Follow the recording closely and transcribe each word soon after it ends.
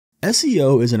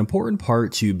SEO is an important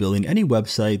part to building any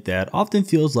website that often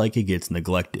feels like it gets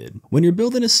neglected. When you're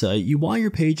building a site, you want your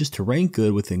pages to rank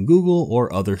good within Google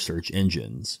or other search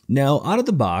engines. Now, out of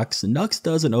the box, Nuxt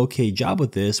does an okay job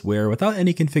with this, where without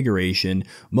any configuration,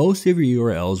 most of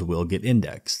your URLs will get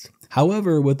indexed.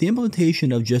 However, with the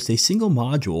implementation of just a single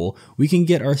module, we can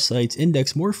get our sites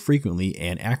indexed more frequently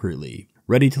and accurately.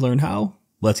 Ready to learn how?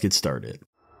 Let's get started.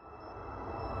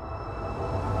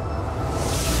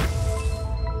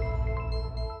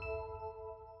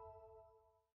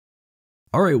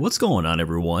 Alright, what's going on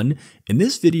everyone? In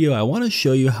this video, I want to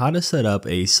show you how to set up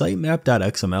a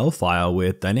sitemap.xml file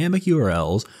with dynamic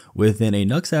URLs within a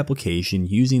Nuxt application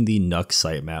using the Nuxt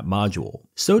Sitemap module.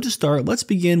 So to start, let's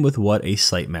begin with what a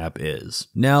sitemap is.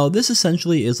 Now, this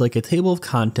essentially is like a table of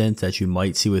contents that you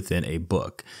might see within a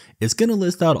book. It's going to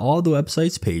list out all the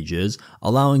website's pages,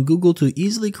 allowing Google to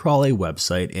easily crawl a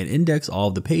website and index all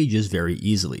of the pages very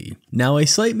easily. Now, a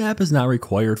sitemap is not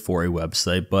required for a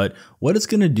website, but what it's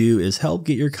going to do is help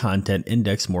get your content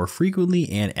indexed more frequently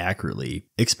and accurately,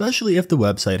 especially if the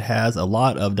website has a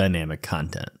lot of dynamic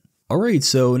content. Alright,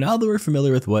 so now that we're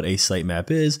familiar with what a sitemap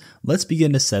is, let's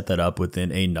begin to set that up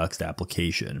within a Nuxt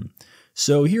application.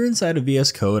 So here inside of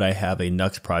VS Code, I have a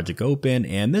Nuxt project open,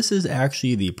 and this is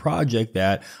actually the project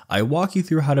that I walk you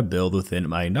through how to build within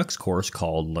my Nuxt course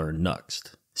called Learn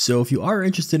Nuxt. So if you are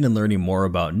interested in learning more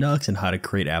about Nuxt and how to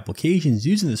create applications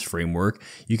using this framework,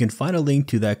 you can find a link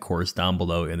to that course down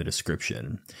below in the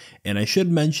description. And I should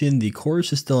mention the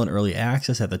course is still in early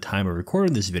access at the time of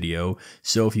recording this video,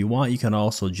 so if you want, you can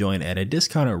also join at a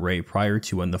discounted rate prior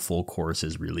to when the full course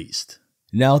is released.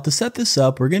 Now, to set this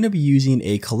up, we're going to be using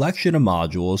a collection of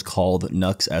modules called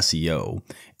Nuxt SEO.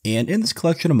 And in this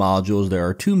collection of modules, there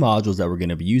are two modules that we're going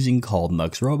to be using called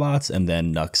Nuxt Robots and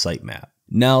then Nuxt Sitemap.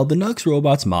 Now, the Nuxt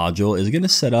Robots module is going to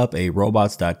set up a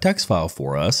robots.txt file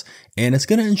for us, and it's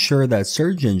going to ensure that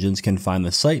search engines can find the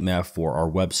sitemap for our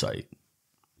website.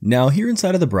 Now, here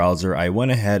inside of the browser, I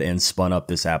went ahead and spun up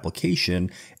this application,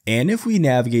 and if we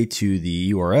navigate to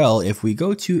the URL, if we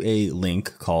go to a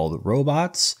link called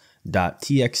robots.txt,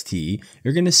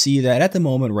 you're going to see that at the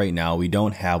moment right now, we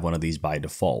don't have one of these by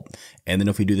default. And then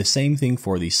if we do the same thing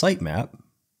for the sitemap,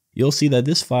 you'll see that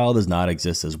this file does not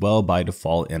exist as well by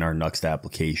default in our Nuxt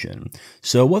application.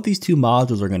 So what these two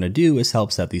modules are going to do is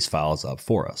help set these files up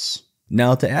for us.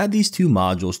 Now, to add these two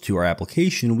modules to our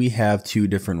application, we have two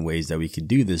different ways that we could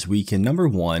do this. We can, number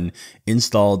one,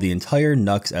 install the entire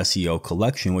Nuxt SEO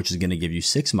collection, which is going to give you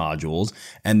 6 modules,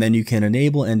 and then you can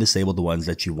enable and disable the ones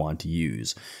that you want to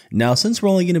use. Now, since we're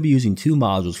only going to be using 2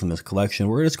 modules from this collection,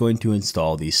 we're just going to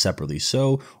install these separately.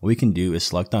 So what we can do is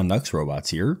select on Nuxt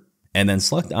Robots here, and then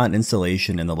select on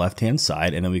installation in the left-hand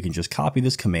side, and then we can just copy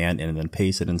this command and then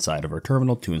paste it inside of our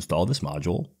terminal to install this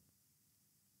module.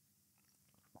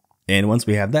 And once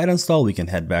we have that installed, we can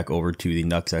head back over to the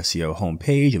Nuxt SEO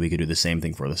homepage, and we can do the same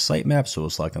thing for the sitemap. So we'll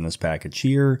select on this package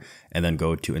here, and then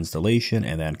go to installation,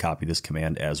 and then copy this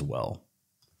command as well.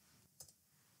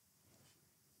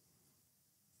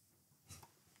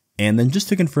 And then just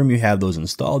to confirm you have those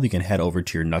installed, you can head over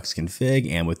to your Nuxt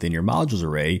config, and within your modules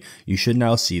array, you should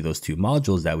now see those 2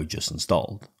 modules that we just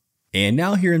installed. And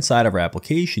now here inside of our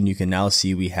application, you can now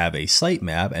see we have a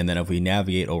sitemap, and then if we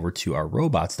navigate over to our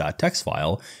robots.txt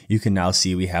file, you can now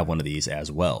see we have one of these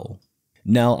as well.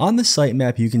 Now on the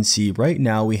sitemap, you can see right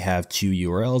now we have 2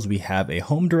 URLs. We have a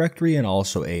home directory and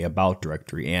also a about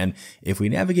directory. And if we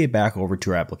navigate back over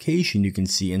to our application, you can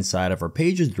see inside of our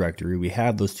pages directory, we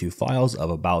have those 2 files of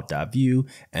about.view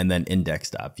and then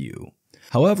index.view.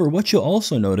 However, what you'll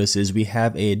also notice is we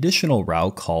have an additional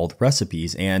route called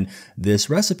recipes, and this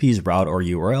recipes route or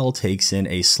URL takes in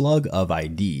a slug of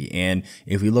ID. And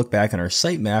if we look back on our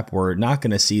sitemap, we're not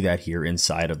going to see that here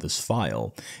inside of this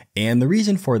file. And the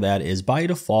reason for that is by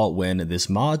default, when this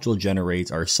module generates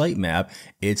our sitemap,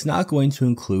 it's not going to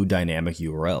include dynamic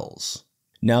URLs.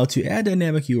 Now, to add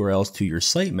dynamic URLs to your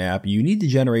sitemap, you need to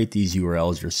generate these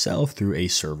URLs yourself through a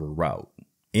server route.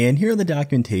 And here in the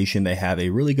documentation, they have a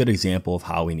really good example of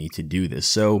how we need to do this.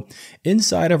 So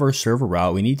inside of our server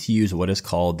route, we need to use what is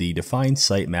called the define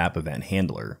sitemap event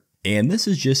handler. And this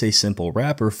is just a simple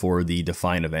wrapper for the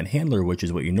define event handler, which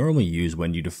is what you normally use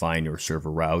when you define your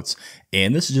server routes.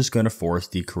 And this is just going to force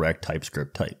the correct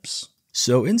TypeScript types.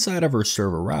 So inside of our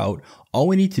server route, all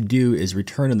we need to do is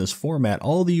return in this format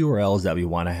all the URLs that we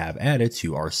want to have added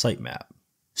to our sitemap.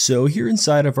 So here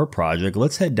inside of our project,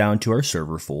 let's head down to our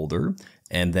server folder.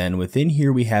 And then within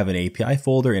here, we have an API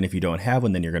folder. And if you don't have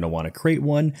one, then you're going to want to create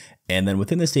one. And then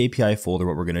within this API folder,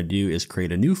 what we're going to do is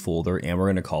create a new folder, and we're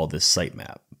going to call this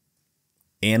sitemap.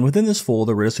 And within this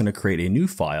folder, we're just going to create a new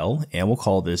file, and we'll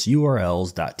call this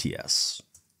urls.ts.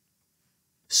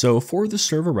 So for the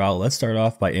server route, let's start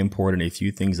off by importing a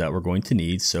few things that we're going to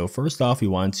need. So first off, we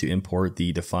want to import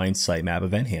the defined sitemap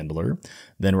event handler.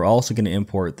 Then we're also going to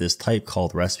import this type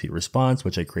called recipe response,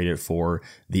 which I created for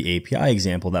the API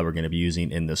example that we're going to be using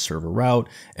in the server route.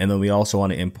 And then we also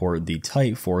want to import the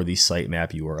type for the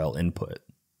sitemap URL input.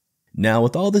 Now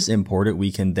with all this imported,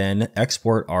 we can then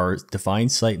export our defined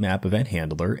sitemap event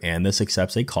handler, and this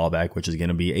accepts a callback, which is going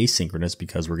to be asynchronous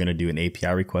because we're going to do an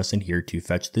API request in here to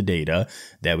fetch the data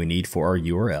that we need for our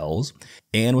URLs.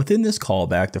 And within this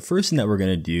callback, the first thing that we're going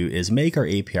to do is make our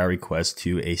API request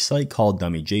to a site called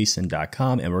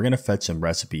dummyjson.com, and we're going to fetch some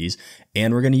recipes,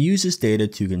 and we're going to use this data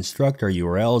to construct our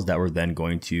URLs that we're then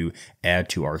going to add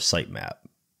to our sitemap.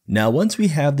 Now, once we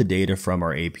have the data from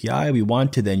our API, we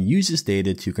want to then use this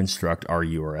data to construct our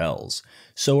URLs.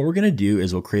 So what we're going to do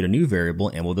is we'll create a new variable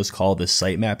and we'll just call this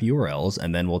sitemap URLs,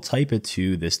 and then we'll type it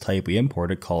to this type we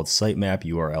imported called sitemap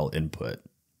URL input.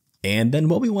 And then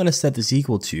what we want to set this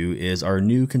equal to is our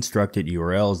new constructed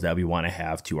URLs that we want to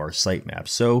have to our sitemap.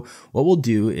 So what we'll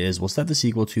do is we'll set this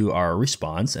equal to our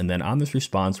response, and then on this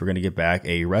response, we're going to get back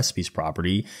a recipes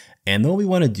property. And then what we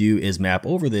want to do is map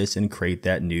over this and create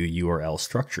that new URL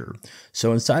structure.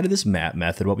 So inside of this map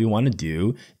method, what we want to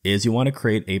do is you want to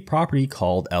create a property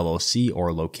called LOC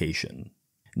or location.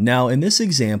 Now in this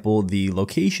example, the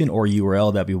location or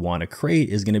URL that we want to create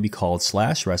is going to be called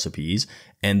 /recipes.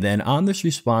 And then on this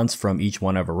response from each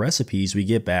one of our recipes, we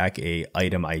get back a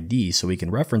item ID. So we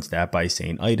can reference that by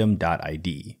saying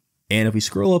item.id. And if we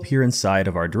scroll up here inside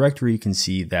of our directory, you can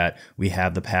see that we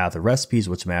have the path of recipes,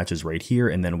 which matches right here.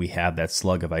 And then we have that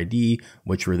slug of ID,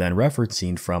 which we're then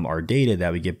referencing from our data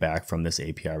that we get back from this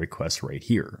API request right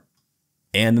here.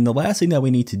 And then the last thing that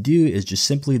we need to do is just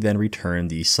simply then return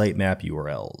the sitemap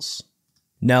URLs.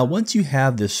 Now, once you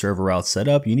have this server route set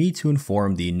up, you need to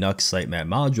inform the Nuxt Sitemap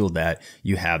module that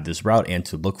you have this route and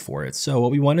to look for it. So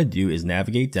what we want to do is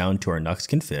navigate down to our Nuxt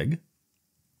config.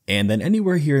 And then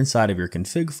anywhere here inside of your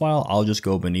config file, I'll just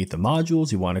go beneath the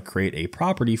modules. You want to create a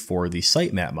property for the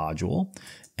sitemap module.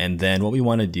 And then what we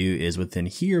want to do is within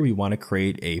here, we want to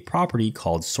create a property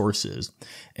called sources.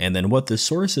 And then what the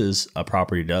sources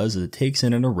property does is it takes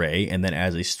in an array, and then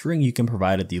as a string, you can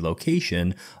provide it the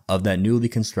location of that newly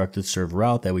constructed server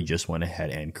route that we just went ahead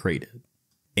and created.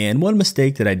 And one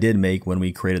mistake that I did make when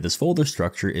we created this folder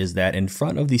structure is that in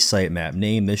front of the sitemap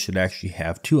name, this should actually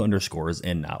have 2 underscores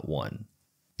and not 1.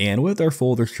 And with our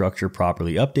folder structure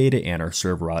properly updated and our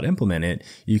server route implemented,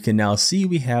 you can now see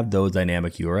we have those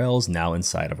dynamic URLs now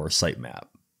inside of our sitemap.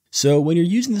 So when you're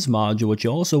using this module, what you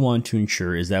also want to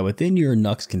ensure is that within your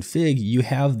Nuxt config, you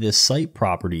have this site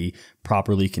property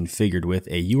properly configured with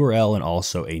a URL and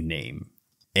also a name.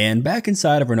 And back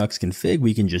inside of our Nuxt config,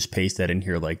 we can just paste that in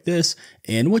here like this.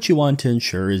 And what you want to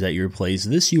ensure is that you replace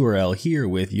this URL here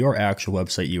with your actual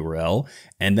website URL,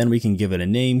 and then we can give it a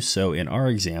name. So in our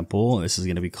example, this is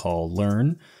going to be called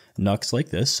Learn Nuxt like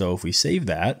this. So if we save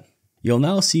that, you'll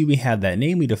now see we have that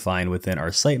name we defined within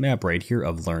our sitemap right here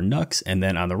of Learn Nuxt. And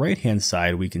then on the right-hand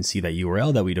side, we can see that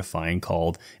URL that we defined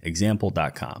called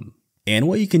example.com. And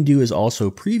what you can do is also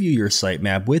preview your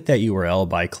sitemap with that URL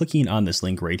by clicking on this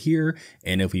link right here.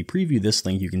 And if we preview this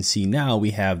link, you can see now we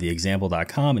have the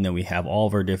example.com, and then we have all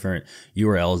of our different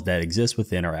URLs that exist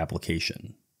within our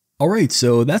application. Alright,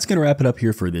 so that's going to wrap it up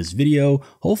here for this video.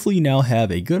 Hopefully you now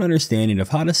have a good understanding of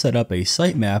how to set up a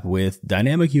sitemap with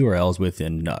dynamic URLs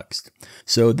within Nuxt.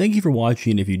 So thank you for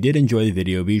watching. If you did enjoy the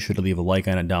video, be sure to leave a like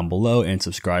on it down below and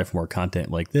subscribe for more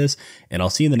content like this. And I'll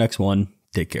see you in the next one.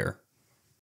 Take care.